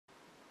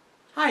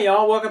Hi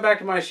y'all, welcome back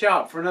to my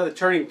shop for another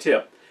turning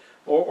tip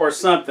or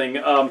something.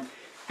 You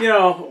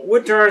know,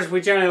 wood turners, we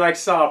generally like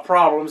to solve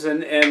problems,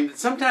 and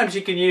sometimes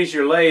you can use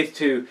your lathe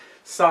to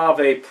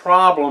solve a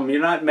problem. You're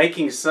not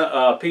making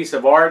a piece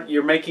of art,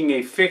 you're making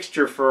a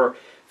fixture for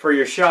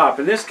your shop.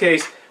 In this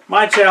case,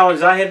 my challenge,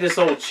 I had this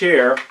old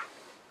chair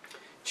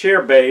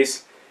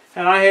base,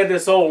 and I had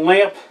this old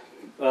lamp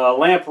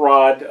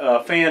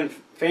rod fan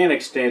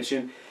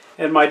extension,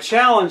 and my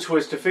challenge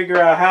was to figure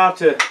out how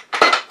to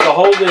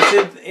hold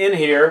this in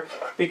here,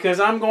 because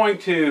I'm going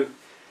to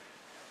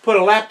put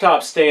a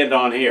laptop stand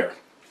on here.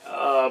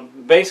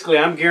 Basically,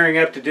 I'm gearing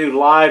up to do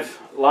live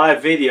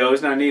videos,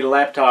 and I need a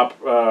laptop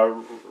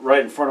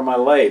right in front of my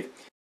lathe.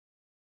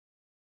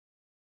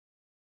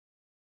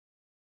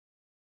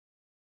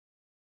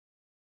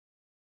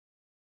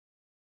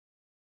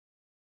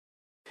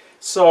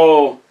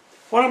 So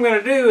what I'm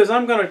going to do is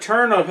I'm going to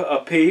turn a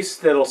piece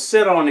that'll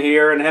sit on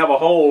here and have a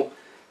hole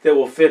that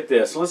will fit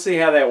this. Let's see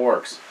how that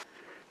works.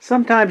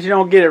 Sometimes you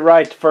don't get it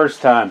right the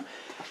first time.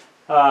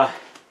 My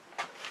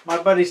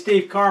buddy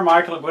Steve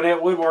Carmichael at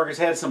Gwinnett Woodworkers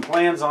had some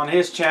plans on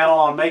his channel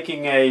on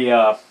making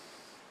a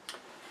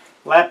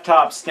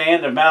laptop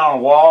stand to mount on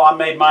a wall. I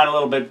made mine a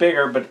little bit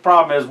bigger, but the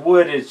problem is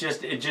wood is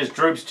it just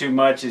droops too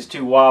much. It's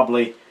too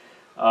wobbly,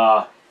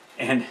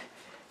 and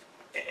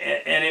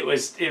it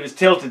was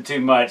tilted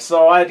too much.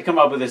 So I had to come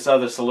up with this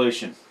other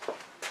solution.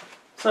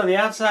 So the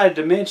outside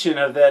dimension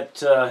of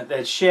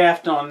that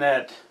shaft on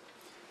that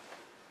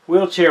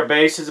wheelchair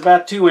base is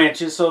about 2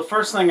 inches. So the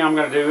first thing I'm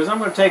going to do is I'm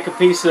going to take a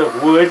piece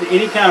of wood,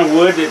 any kind of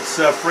wood that's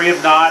free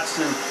of knots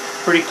and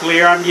pretty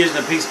clear. I'm using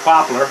a piece of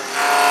poplar.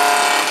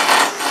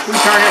 We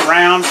turn it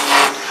round.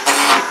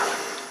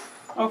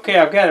 Okay,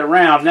 I've got it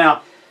round.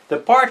 Now, the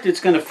part that's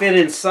going to fit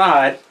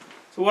inside,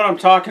 so what I'm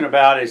talking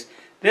about is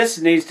this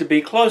needs to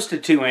be close to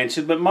 2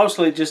 inches, but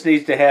mostly it just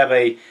needs to have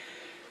a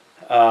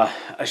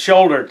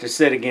shoulder to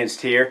sit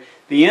against here.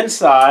 The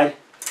inside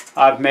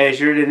I've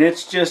measured, and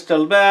it's just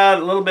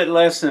about a little bit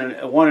less than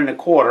 1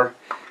 1/4.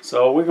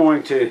 So we're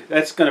going to,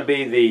 that's going to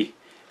be the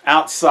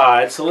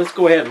outside. So let's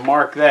go ahead and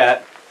mark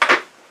that.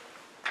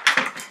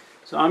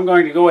 So I'm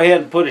going to go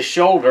ahead and put a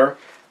shoulder.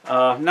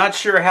 Not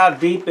sure how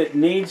deep it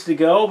needs to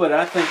go, but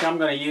I think I'm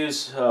going to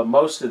use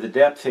most of the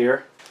depth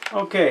here.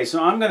 Okay,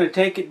 so I'm going to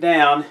take it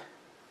down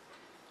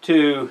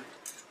to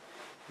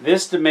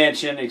this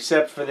dimension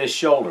except for this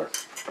shoulder.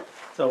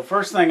 So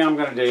first thing I'm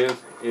going to do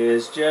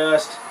is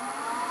just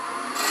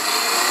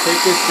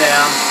take this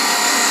down.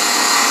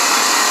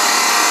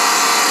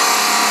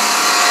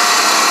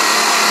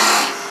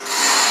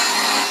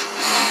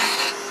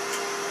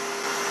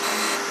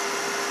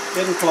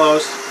 Getting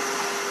close.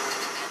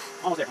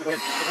 Almost there. Go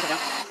ahead.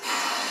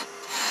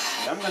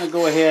 I'm going to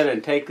go ahead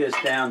and take this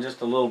down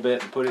just a little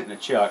bit and put it in a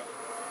chuck.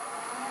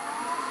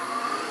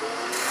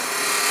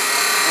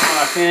 And when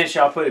I finish,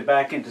 I'll put it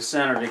back into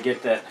center to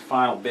get that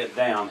final bit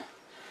down.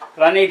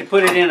 But I need to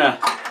put it in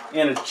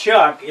a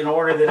chuck in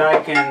order that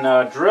I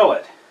can drill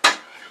it.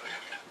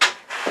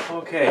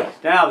 Okay,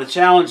 now the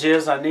challenge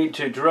is I need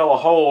to drill a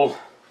hole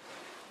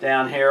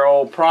down here,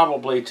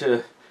 probably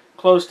to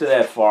close to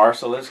that far.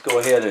 So let's go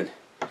ahead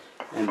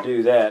and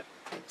do that.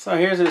 So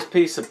here's this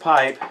piece of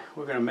pipe.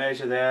 We're going to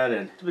measure that,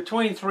 and it's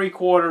between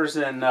 3/4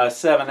 and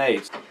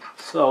 7/8.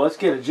 So let's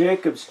get a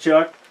Jacob's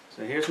chuck.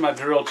 So here's my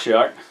drill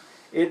chuck.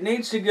 It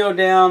needs to go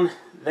down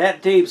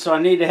that deep, so I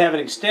need to have an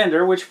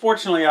extender, which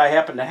fortunately I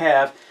happen to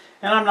have.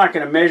 And I'm not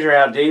going to measure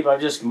how deep. I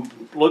just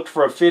looked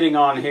for a fitting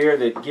on here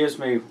that gives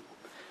me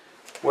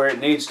where it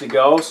needs to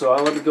go. So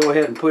let me go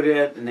ahead and put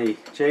it in the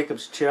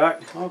Jacob's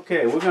chuck.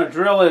 Okay, we're going to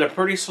drill at a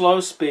pretty slow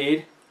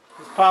speed.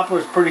 This poplar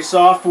is pretty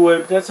soft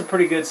wood. That's a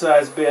pretty good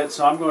sized bit,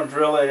 so I'm going to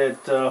drill it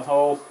at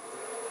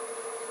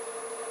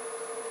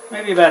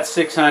maybe about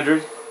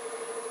 600.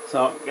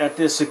 So got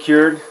this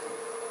secured.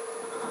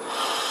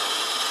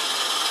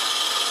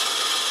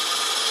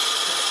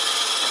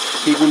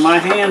 Keeping my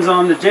hands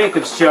on the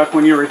Jacob's chuck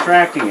when you're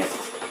retracting it,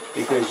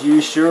 because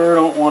you sure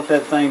don't want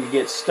that thing to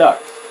get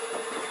stuck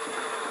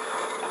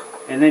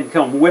and then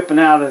come whipping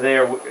out of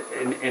there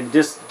and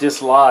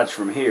dislodge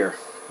from here.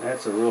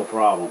 That's a real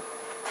problem.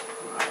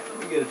 All right, let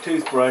me get a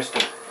toothbrush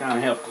to kind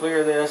of help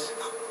clear this.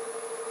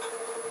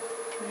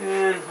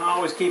 And I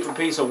always keep a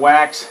piece of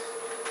wax.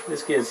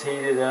 This gets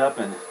heated up,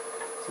 and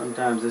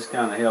sometimes this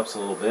kind of helps a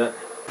little bit.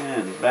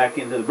 And back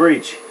into the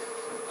breech.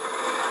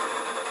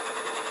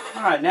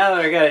 Alright, now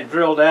that I got it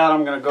drilled out,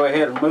 I'm going to go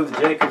ahead and remove the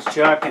Jacob's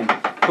chuck and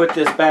put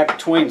this back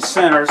between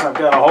centers. I've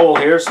got a hole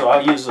here, so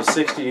I'll use a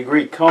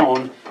 60-degree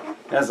cone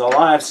as a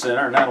live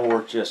center, and that'll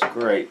work just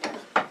great.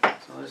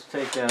 So let's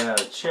take that out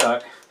of the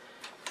chuck,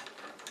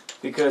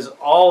 because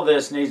all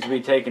this needs to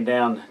be taken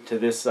down to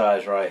this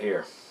size right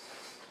here.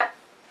 I'm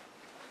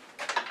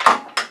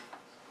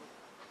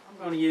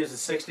going to use a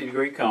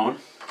 60-degree cone,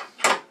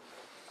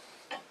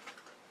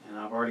 and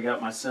I've already got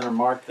my center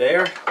marked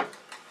there.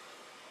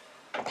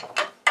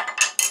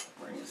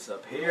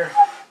 Up here,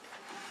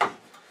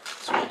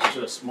 switch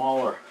to a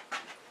smaller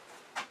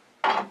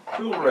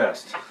tool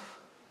rest.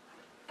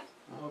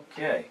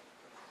 Okay,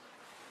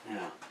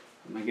 now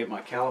I'm going to get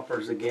my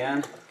calipers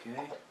again. Okay,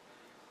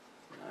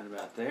 right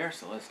about there.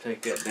 So let's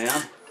take that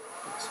down.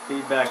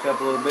 Speed back up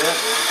a little bit. Now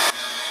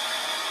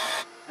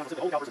let's take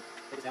the whole calipers and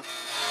take this down.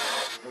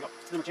 There we go.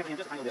 Then we'll chamfer in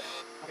just a tiny little bit.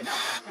 Okay, now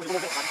there's one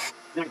more bit.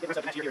 Then I can get the rest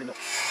of the match here in the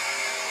middle.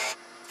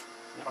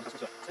 Now I'm going to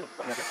switch it up.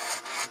 Right here.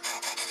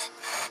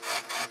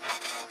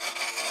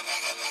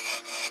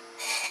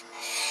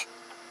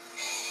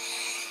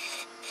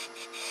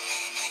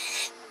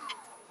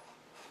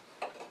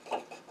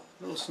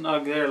 A little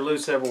snug there,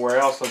 loose everywhere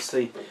else. Let's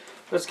see.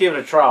 Let's give it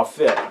a trial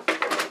fit.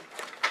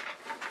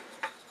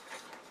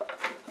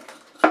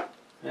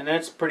 And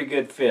that's a pretty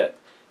good fit.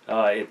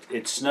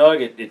 It's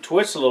snug. It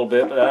twists a little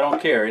bit, but I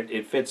don't care.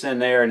 It fits in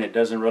there and it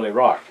doesn't really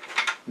rock.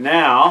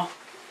 Now,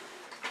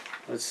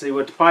 let's see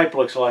what the pipe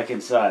looks like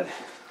inside.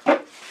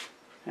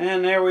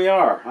 And there we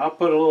are. I'll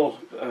put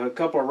a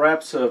couple of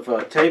wraps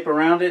of tape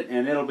around it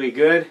and it'll be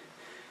good.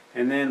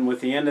 And then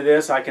with the end of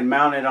this, I can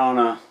mount it on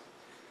a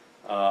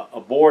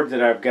board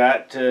that I've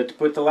got to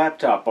put the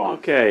laptop on.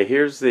 Okay,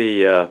 here's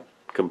the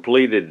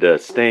completed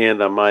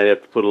stand. I might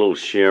have to put a little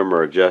shim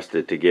or adjust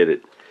it to get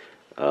it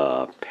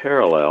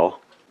parallel.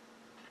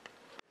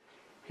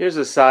 Here's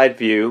a side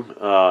view,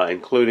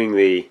 including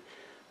the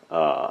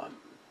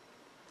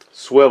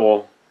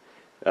swivel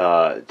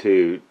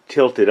to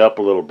tilt it up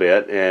a little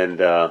bit. And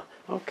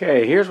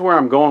okay, here's where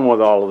I'm going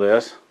with all of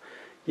this.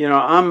 You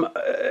know,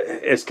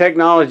 as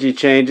technology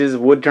changes,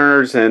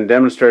 woodturners and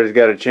demonstrators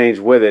got to change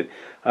with it.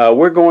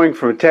 We're going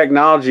from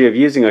technology of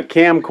using a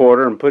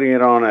camcorder and putting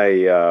it on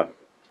a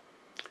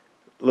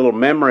little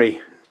memory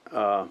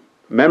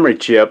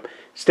chip,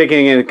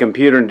 sticking it in the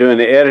computer and doing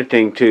the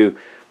editing, to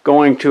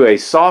going to a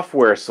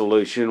software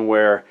solution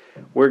where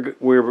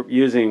we're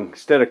using,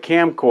 instead of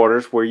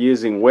camcorders, we're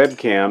using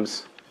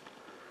webcams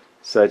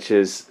such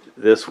as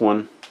this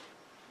one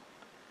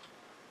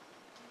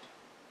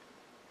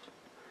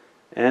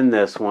and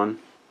this one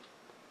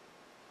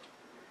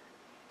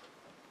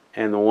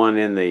and the one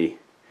in the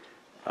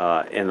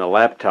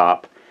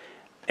laptop,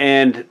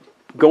 and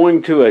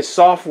going to a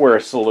software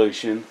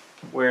solution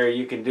where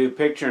you can do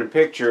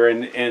picture-in-picture,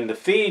 and the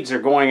feeds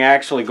are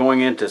actually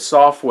going into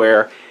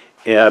software,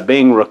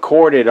 being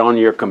recorded on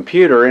your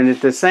computer, and at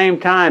the same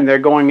time they're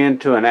going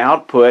into an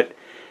output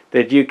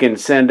that you can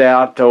send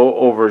out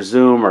over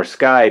Zoom or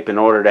Skype in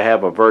order to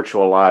have a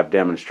virtual live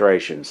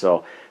demonstration.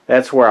 So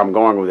that's where I'm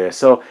going with this.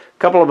 So a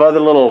couple of other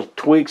little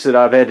tweaks that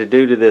I've had to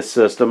do to this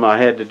system. I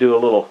had to do a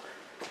little,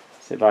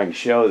 see if I can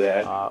show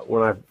that.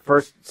 When I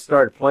first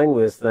started playing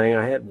with this thing,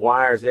 I had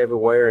wires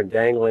everywhere and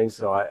dangling,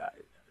 so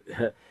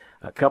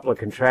a couple of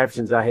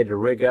contraptions I had to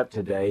rig up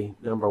today.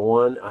 Number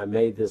one, I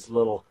made this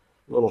little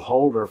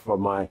holder for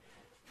my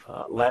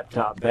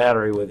laptop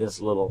battery with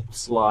this little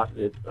slot.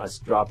 I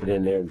drop it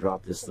in there and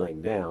drop this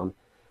thing down.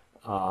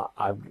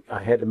 I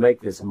had to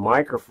make this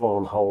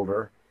microphone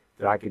holder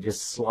that I could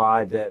just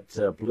slide that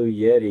Blue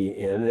Yeti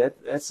in.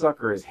 That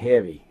sucker is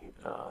heavy,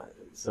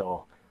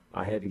 so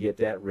I had to get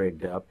that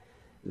rigged up.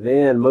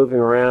 Then moving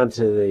around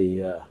to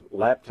the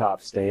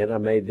laptop stand, I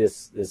made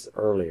this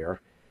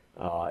earlier.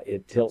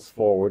 It tilts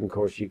forward, and of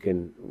course you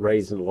can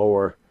raise and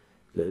lower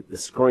the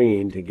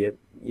screen to get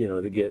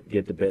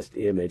the best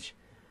image.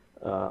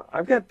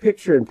 I've got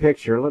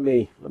picture-in-picture. Let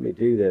me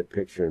do that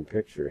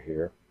picture-in-picture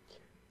here.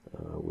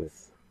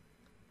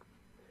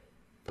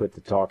 Put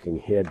the talking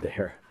head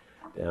there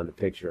down to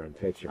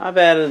picture-in-picture. I've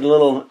added a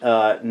little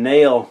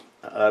nail,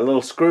 a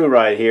little screw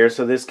right here,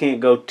 so this can't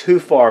go too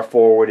far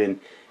forward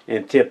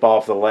and tip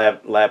off the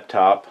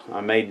laptop.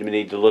 I may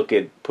need to look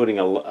at putting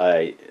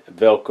a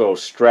Velcro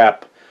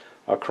strap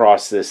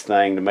across this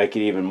thing to make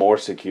it even more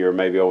secure,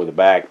 maybe over the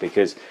back,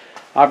 because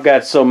I've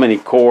got so many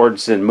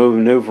cords and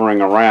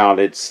maneuvering around.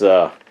 It's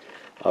a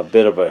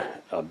bit of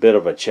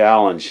a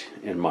challenge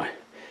in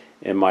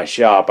my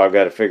shop. I've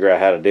got to figure out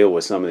how to deal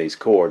with some of these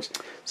cords.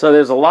 So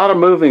there's a lot of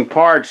moving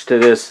parts to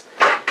this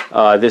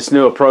this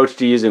new approach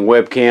to using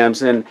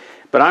webcams,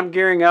 but I'm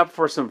gearing up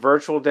for some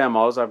virtual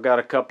demos. I've got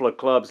a couple of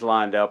clubs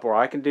lined up where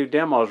I can do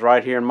demos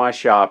right here in my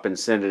shop and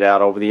send it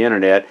out over the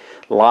internet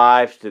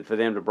live for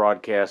them to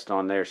broadcast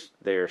on their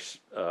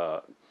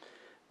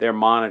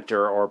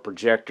monitor or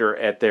projector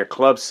at their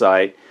club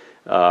site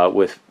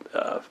with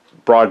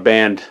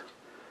broadband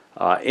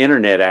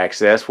internet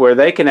access, where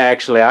I can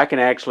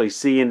actually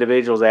see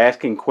individuals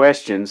asking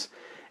questions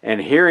and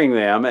hearing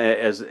them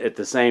as at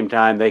the same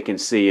time they can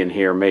see and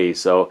hear me.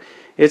 So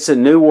it's a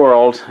new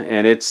world,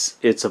 and it's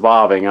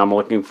evolving. I'm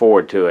looking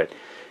forward to it.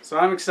 So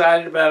I'm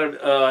excited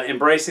about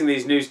embracing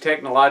these new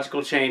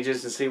technological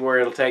changes and see where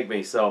it'll take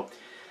me. So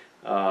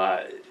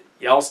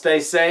y'all stay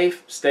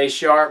safe, stay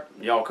sharp.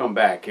 Y'all come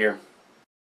back here.